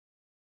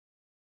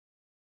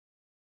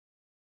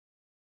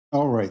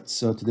All right,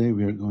 so today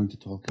we are going to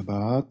talk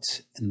about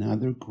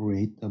another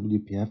great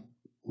WPF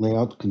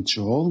layout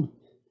control,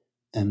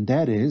 and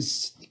that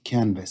is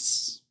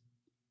canvas.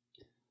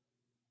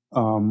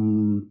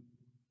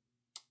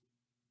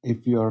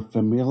 If you are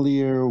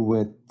familiar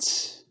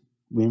with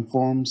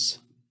WinForms,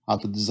 how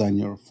to design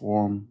your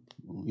form,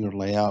 your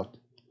layout,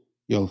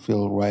 you'll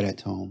feel right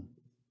at home.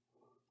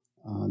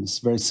 It's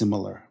very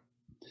similar.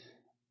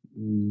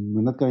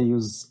 We're not going to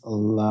use a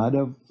lot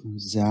of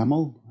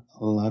Xaml.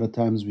 A lot of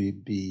times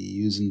we'd be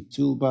using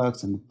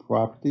toolbox and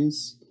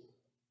properties,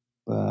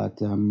 but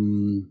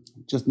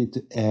just need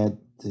to add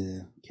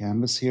the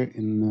canvas here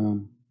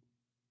in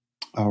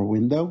our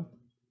window,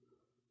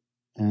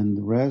 and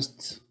the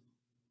rest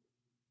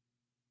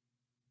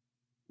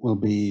will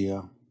be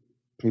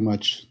pretty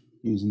much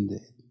using the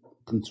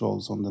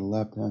controls on the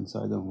left hand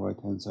side and right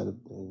hand side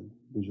of the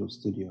Visual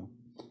Studio.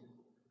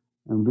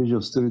 And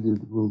Visual Studio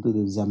will do the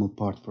Xaml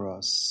part for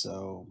us.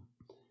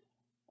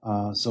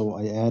 So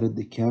I added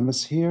the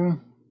canvas here.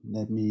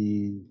 Let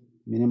me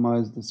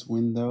minimize this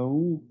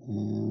window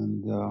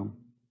and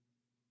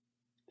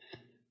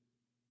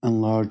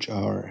enlarge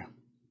our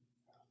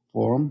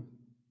form.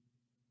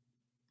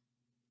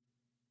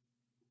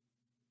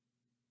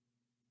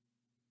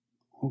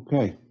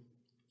 Okay,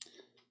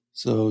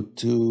 so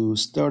to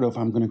start off,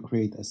 I'm going to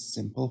create a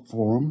simple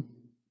form.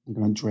 I'm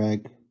going to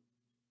drag,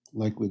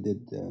 like we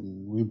did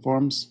in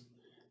WinForms,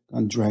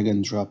 going to drag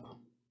and drop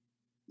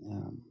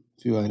a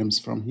few items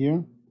from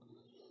here.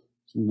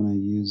 So I'm going to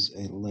use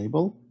a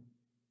label,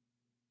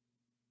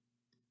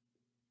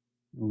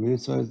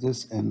 resize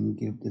this, and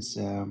give this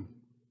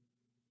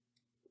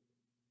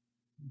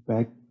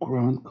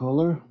background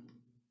color.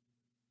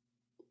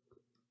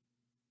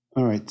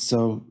 All right,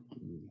 so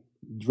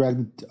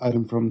drag the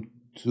item from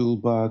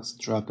toolbox,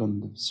 drag on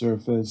the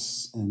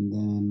surface, and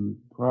then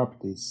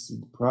properties.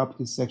 The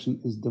properties section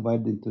is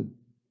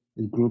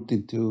grouped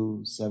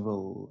into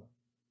several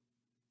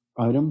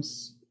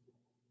items,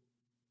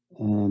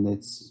 and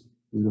it's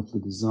beautifully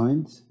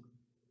designed.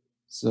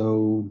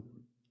 So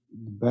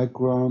the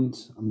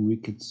background, we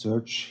could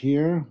search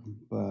here,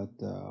 but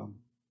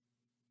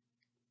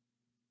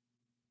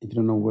if you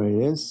don't know where it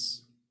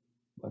is,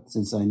 but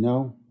since I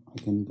know,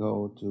 I can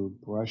go to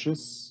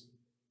brushes,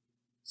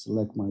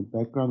 select my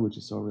background, which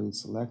is already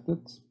selected.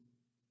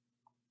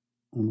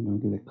 I'm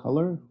going to get a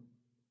color.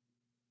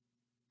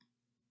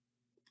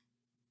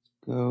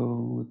 Let's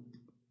go with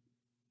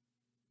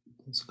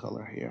this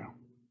color here.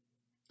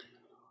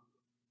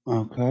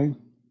 Okay,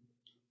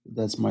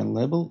 that's my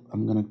label.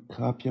 I'm going to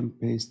copy and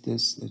paste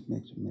this. Let's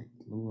make it a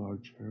little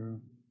larger.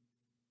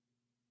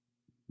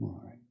 All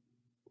right.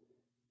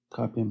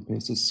 Copy and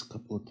paste this a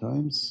couple of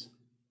times.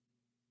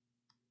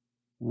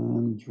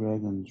 And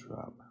drag and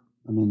drop.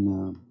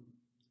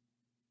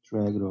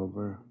 Drag it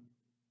over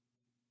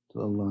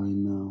to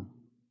align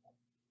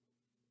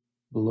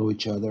below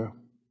each other.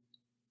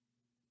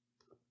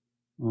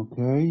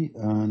 Okay,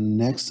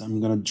 next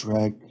I'm gonna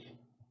drag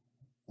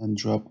and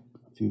drop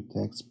a few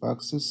text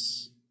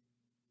boxes.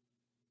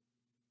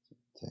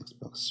 Text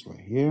box right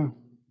here.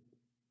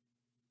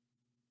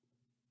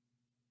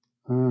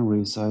 And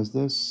resize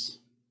this.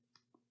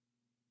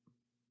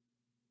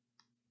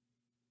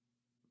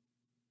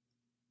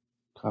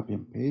 Copy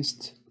and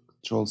paste.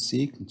 Control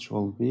C,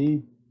 Control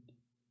V.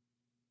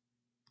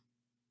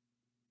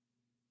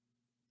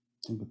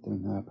 I think it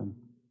didn't happen.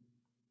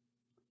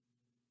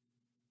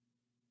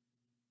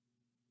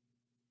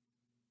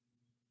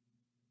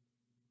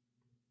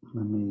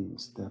 Let me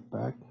step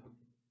back.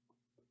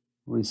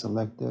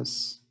 Reselect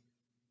this.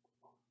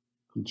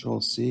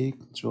 Control C,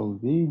 Control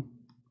V.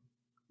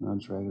 Now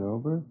drag it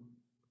over.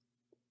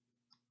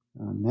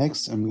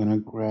 Next, I'm gonna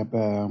grab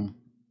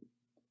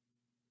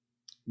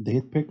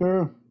date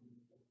picker.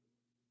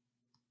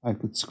 I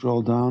could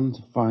scroll down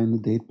to find the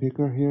date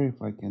picker here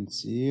if I can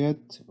see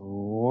it,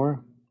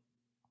 or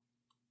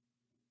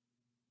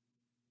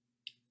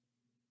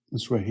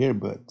it's right here,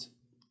 but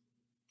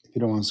if you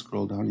don't want to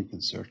scroll down, you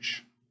can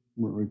search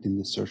right in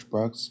the search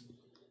box,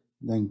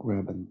 then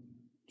grab and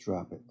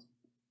drop it.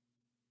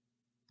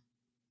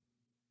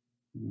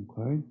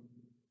 Okay.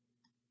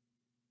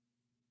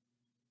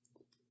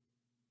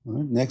 All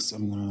right, next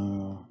I'm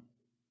gonna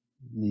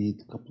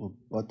need a couple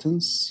of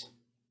buttons.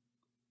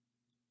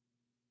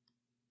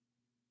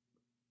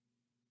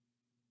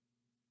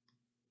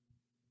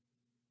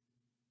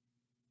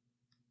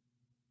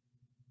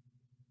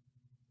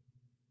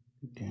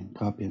 You can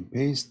copy and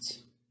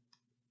paste,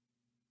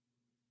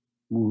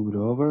 move it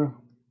over,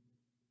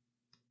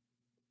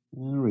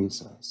 and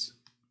resize.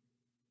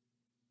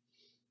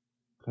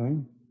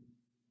 Okay.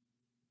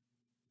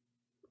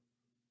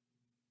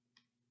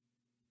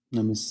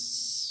 Let me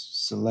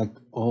select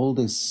all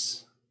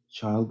these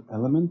child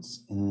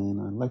elements, and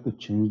I'd like to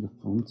change the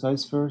font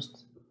size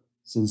first.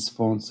 Since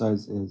font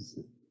size is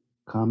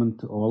common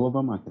to all of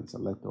them, I can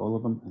select all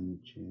of them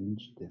and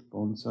change the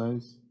font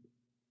size,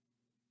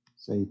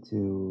 say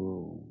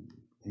to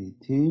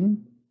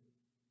 18.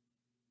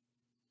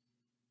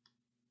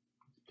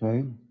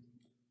 Okay.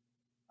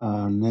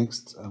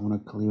 Next, I want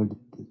to clear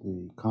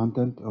the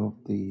content of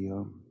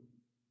the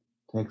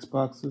text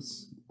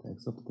boxes,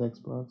 text of the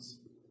text box,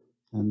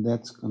 and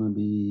that's going to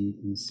be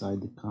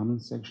inside the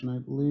comment section, I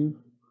believe.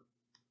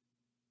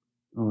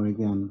 Or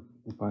again,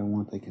 if I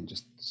want, I can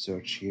just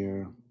search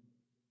here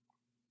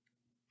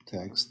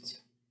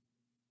text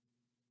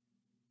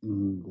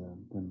and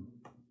then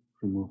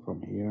remove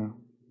from here.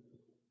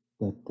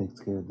 That takes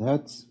care of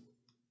that.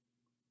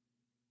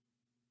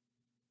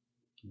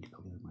 Let me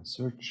clear my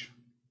search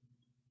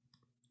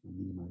and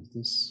minimize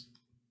this.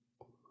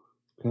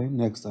 Okay,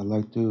 next I'd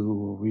like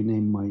to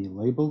rename my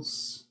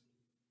labels,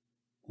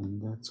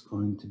 and that's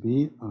going to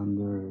be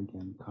under,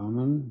 again,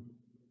 common,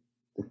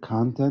 the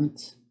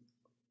content.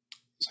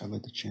 So I'd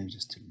like to change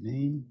this to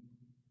name.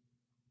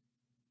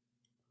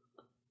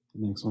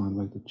 The next one, I'd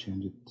like to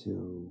change it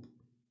to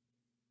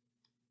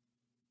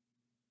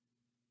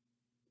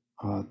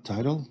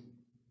title,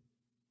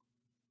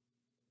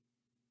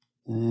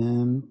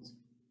 and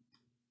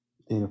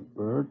date of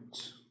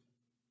birth,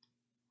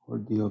 or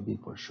DOB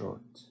for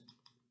short.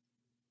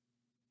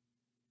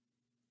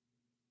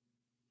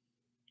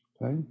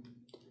 Okay.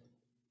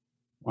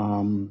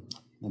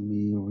 Let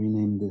me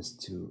rename this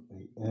to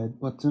a add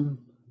button.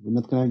 We're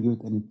not going to give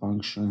it any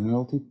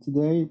functionality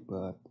today,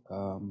 but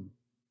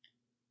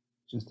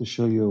just to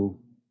show you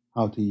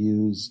how to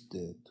use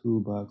the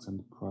toolbox and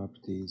the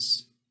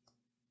properties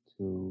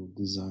to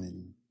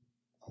design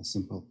a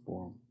simple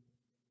form.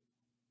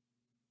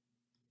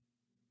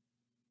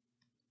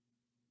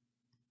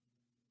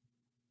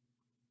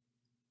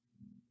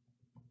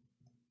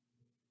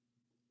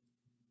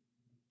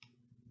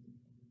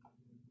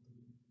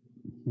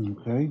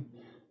 Okay,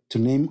 to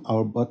name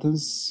our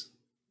buttons,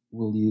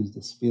 we'll use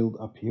this field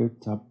up here,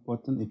 top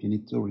button, if you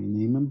need to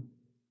rename them.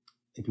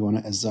 If you want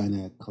to assign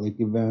a click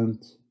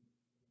event,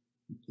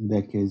 in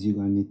that case, you're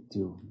going to need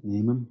to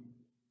name them.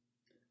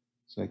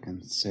 So I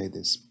can say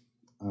this,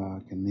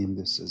 I can name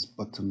this as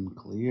button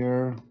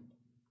clear.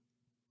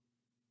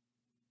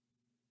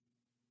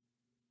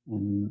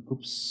 And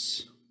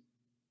oops.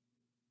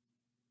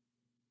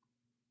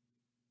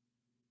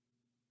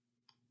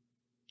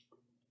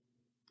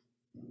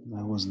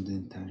 That wasn't the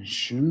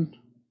intention.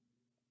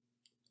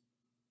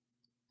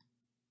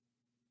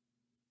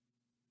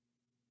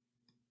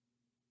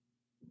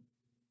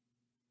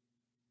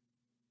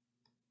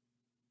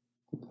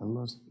 I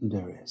lost,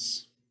 there it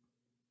is.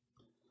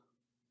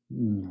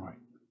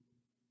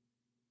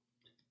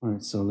 All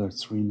right, so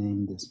let's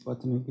rename this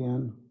button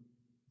again.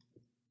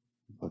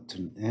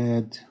 Button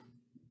add.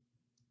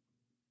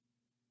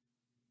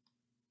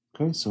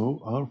 Okay,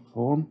 so our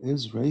form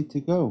is ready to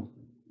go.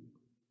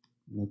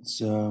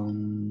 Let's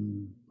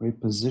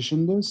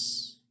reposition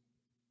this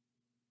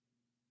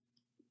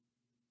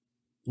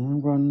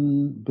and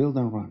run, build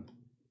and run.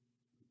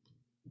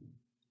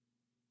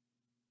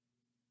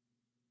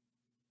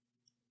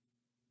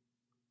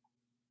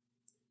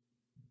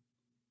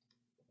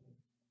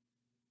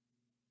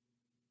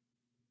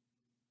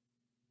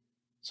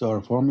 So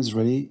our form is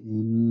ready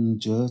in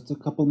just a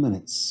couple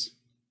minutes.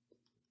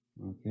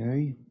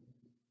 Okay.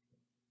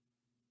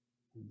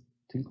 I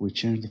think we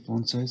changed the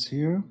font size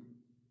here.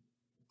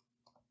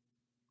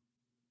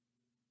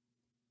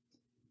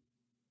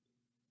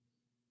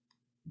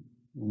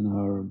 And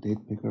our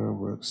date picker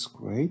works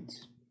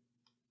great.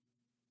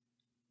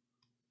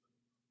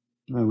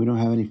 No, we don't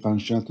have any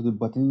function to the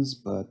buttons,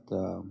 but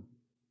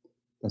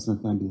that's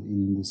not going to be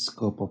in the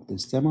scope of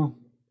this demo.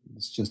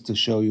 It's just to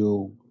show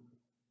you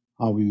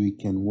how we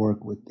can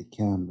work with the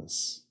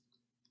canvas.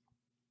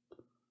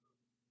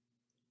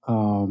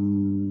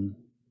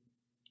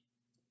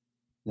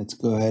 Let's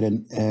go ahead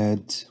and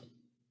add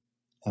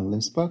a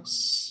list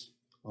box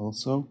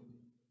also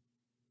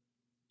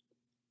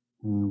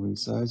and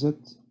resize it.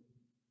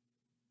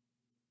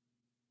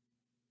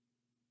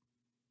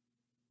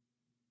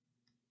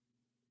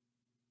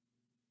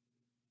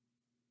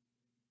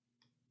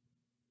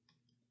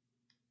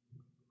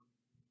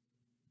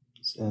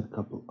 Let's add a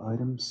couple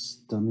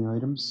items, dummy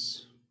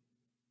items.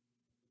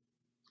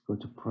 Let's go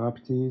to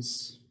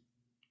properties,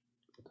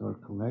 go to our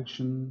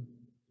collection,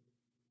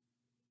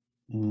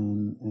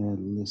 and add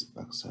list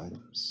box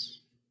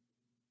items.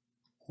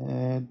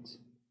 Add,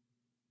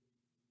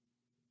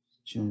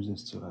 change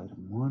this to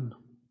item 1.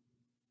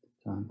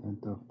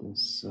 Content of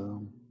this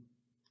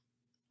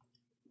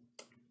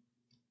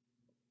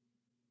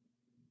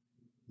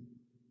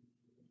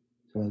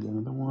add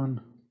another one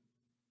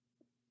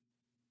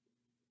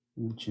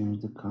and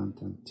change the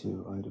content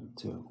to item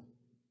 2.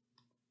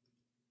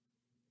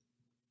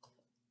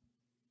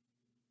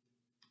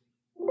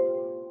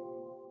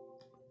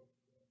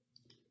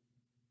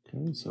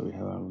 Okay, so we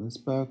have our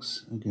list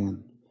box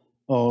again,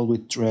 all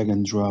with drag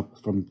and drop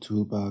from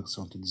toolbox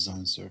onto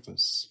design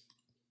surface.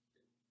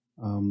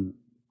 Let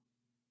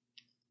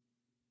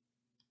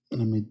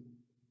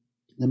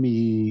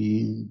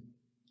me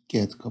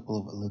get a couple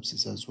of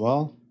ellipses as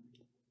well.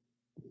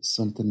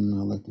 Something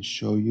I'd like to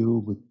show you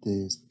with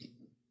this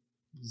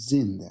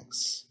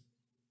z-index.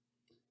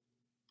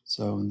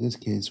 So in this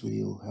case,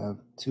 we'll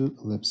have 2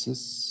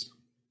 ellipses.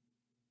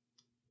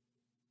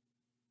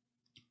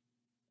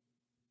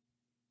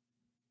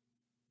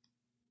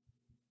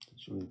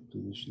 Actually,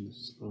 position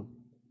this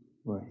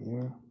right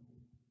here.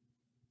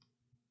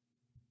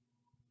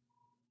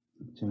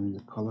 Change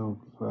the color of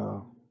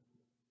the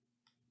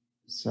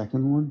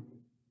second one.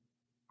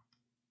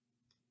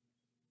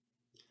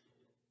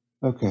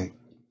 Okay,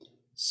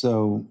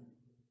 so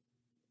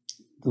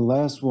the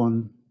last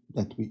one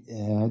that we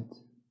add,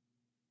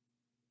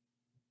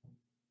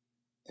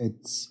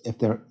 it's if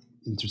they're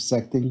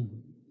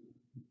intersecting,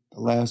 the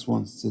last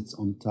one sits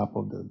on top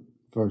of the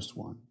first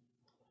one.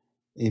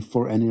 If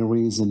for any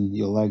reason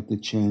you like to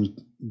change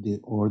the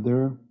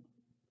order,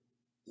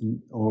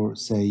 or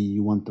say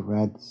you want the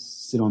red to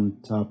sit on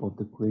top of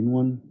the green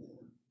one,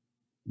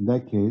 in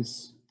that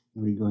case,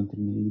 we're going to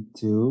need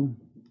to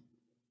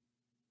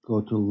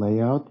go to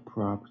Layout,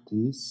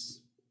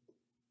 Properties,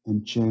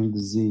 and change the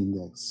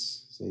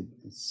z-index. Say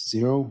it's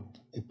 0.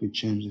 If we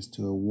change this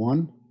to a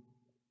 1,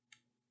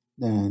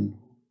 then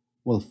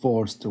we'll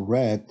force the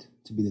red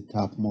to be the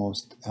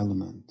topmost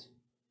element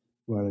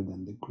rather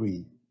than the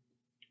green.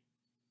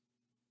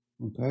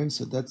 Okay,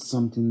 so that's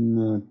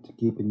something to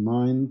keep in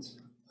mind.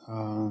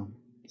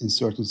 In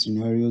certain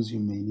scenarios, you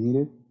may need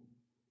it.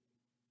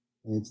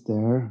 It's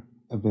there,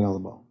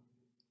 available.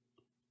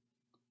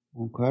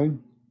 Okay.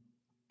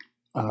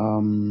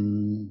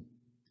 The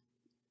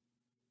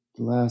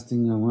last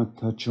thing I want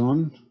to touch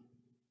on,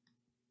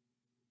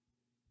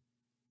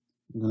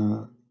 I'm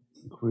gonna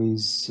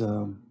increase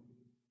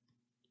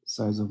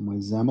size of my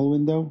Xaml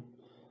window.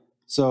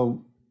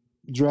 So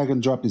drag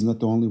and drop is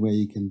not the only way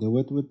you can do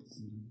it with.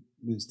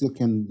 We still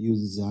can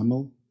use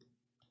Xaml.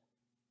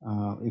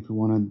 If we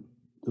want to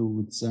do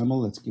with Xaml,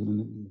 let's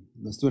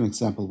do an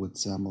example with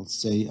Xaml.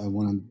 Say I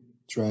want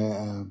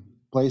to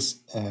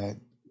place a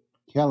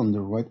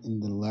calendar right in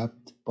the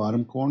left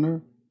bottom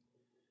corner.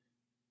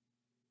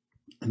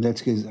 In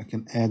that case, I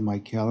can add my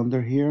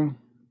calendar here.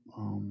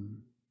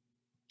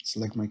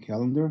 Select my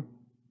calendar,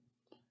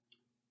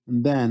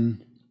 and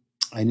then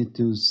I need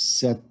to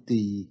set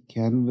the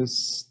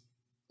canvas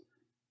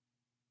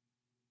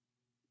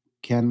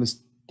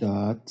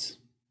dot.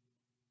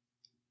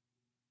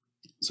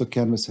 So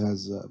canvas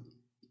has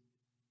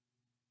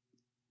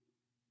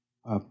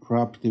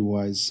property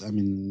wise, I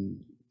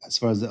mean, as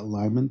far as the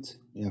alignment,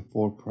 we have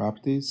 4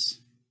 properties: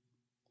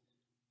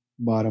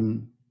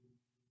 bottom,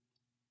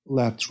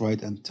 left,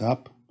 right, and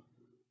top.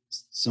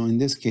 So in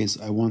this case,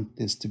 I want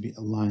this to be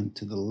aligned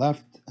to the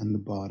left and the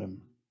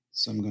bottom.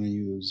 So I'm going to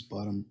use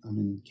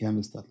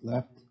canvas.left.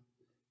 I'm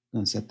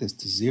going to set this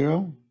to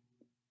 0,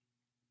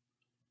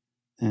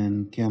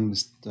 and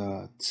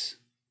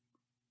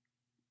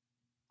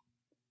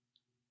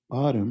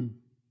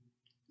canvas.bottom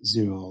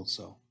 0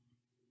 also.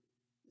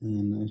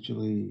 And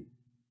actually,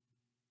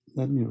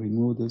 let me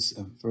remove this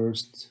and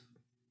first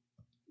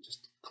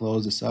just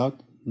close this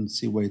out and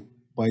see where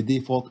by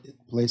default it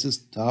places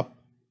top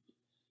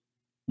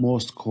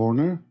most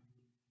corner.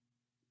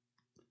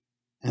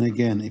 And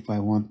again, if I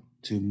want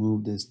to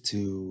move this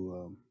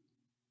to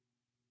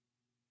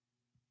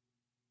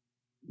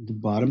the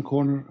bottom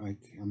corner,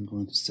 I'm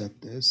going to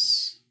set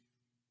this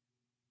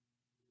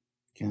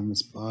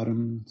canvas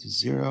bottom to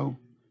 0,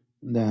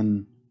 and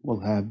then we'll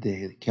have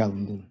the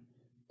calendar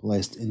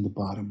placed in the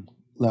bottom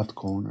left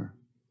corner.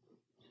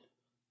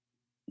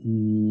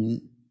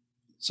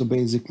 So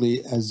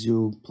basically, as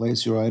you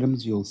place your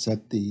items, you'll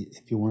set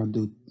if you want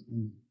to do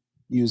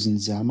using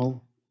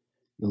Xaml,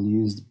 you'll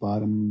use the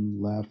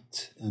bottom,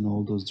 left, and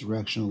all those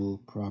directional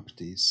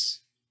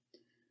properties.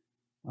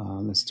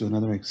 Let's do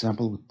another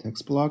example with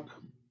text block.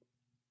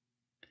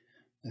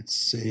 Let's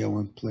say I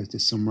want to place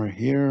this somewhere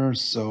here.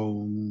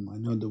 So I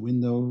know the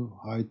window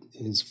height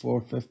is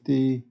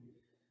 450.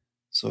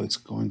 So it's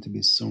going to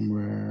be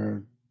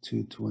somewhere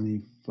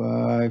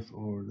 225,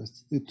 or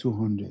let's do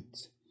 200.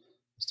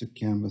 Let's do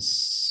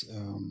canvas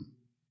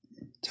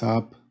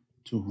top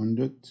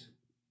 200,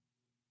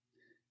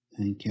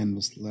 and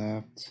canvas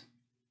left,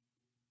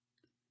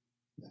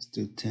 let's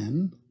do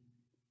 10,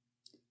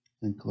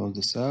 and close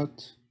this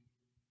out.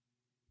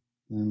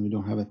 And we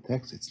don't have a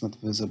text. It's not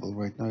visible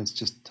right now. It's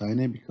just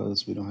tiny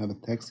because we don't have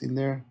a text in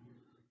there.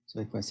 So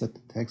if I set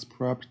the text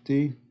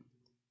property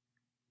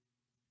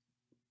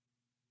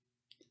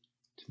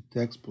to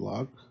text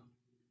block,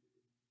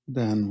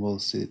 then we'll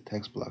see the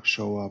text block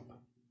show up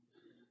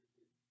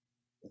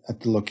at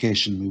the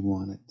location we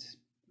want it.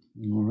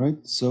 All right,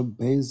 so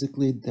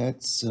basically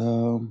that's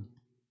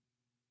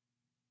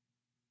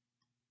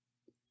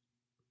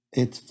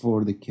it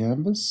for the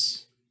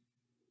canvas.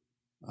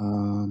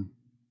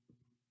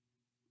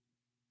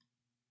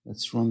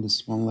 Let's run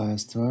this one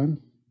last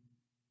time.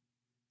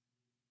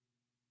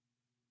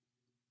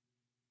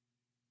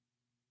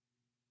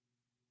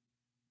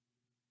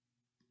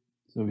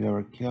 So we have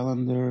our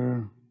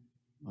calendar,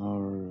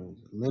 our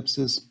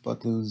ellipses,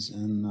 buttons,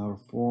 and our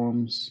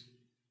forms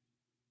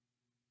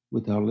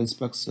with our list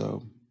box.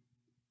 So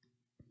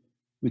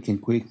we can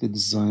quickly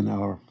design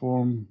our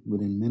form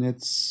within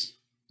minutes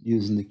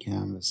using the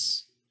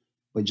canvas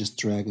by just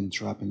drag and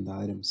dropping the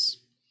items.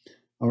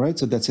 All right,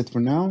 so that's it for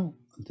now.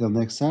 Until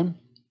next time,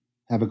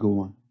 have a good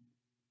one.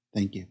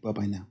 Thank you.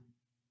 Bye-bye now.